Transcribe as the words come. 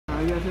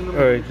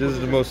Alright, this is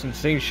the most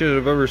insane shit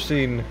I've ever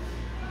seen.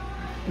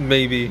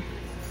 Maybe.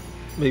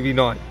 Maybe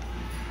not.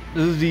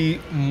 This is the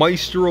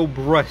Bistro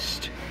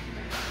breast.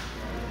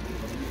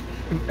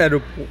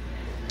 Edible.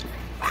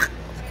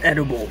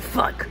 Edible,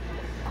 fuck.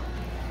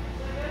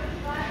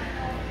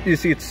 You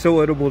see, it's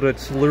so edible that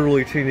it's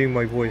literally changing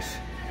my voice.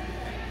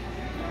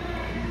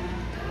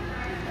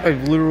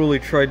 I've literally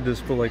tried this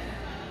for like,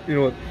 you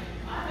know what?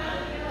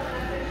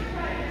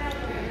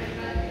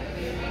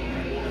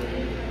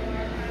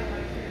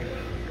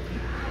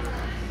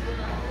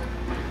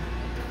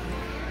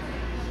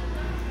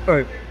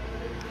 Alright.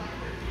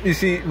 You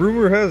see,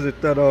 rumor has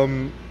it that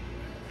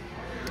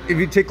if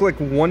you take like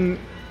one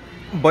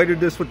bite of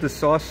this with the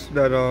sauce,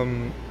 that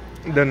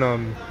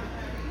then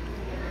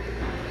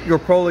you'll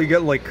probably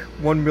get like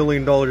 $1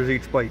 million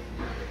each bite.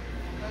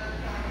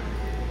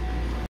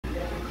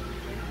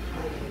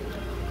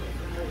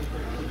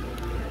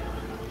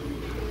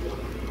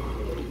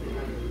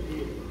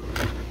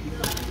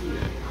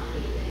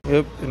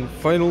 Yep, and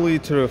finally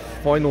to the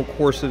final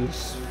course of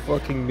this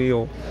fucking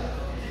meal.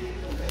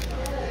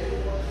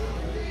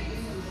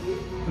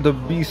 The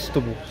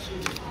Bistro.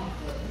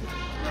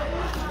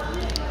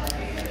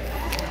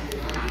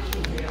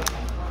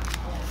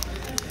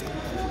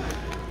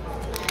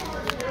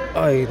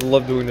 I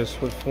love doing this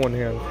with one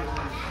hand.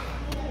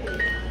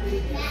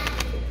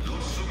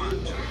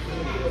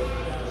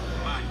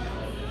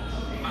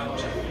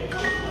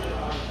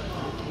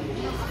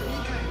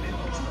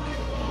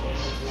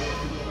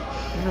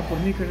 Una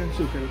formica en el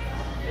azúcar.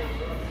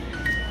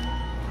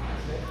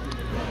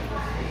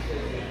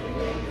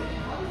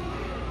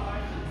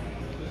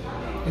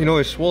 You know,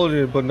 I swallowed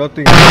it, but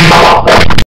nothing.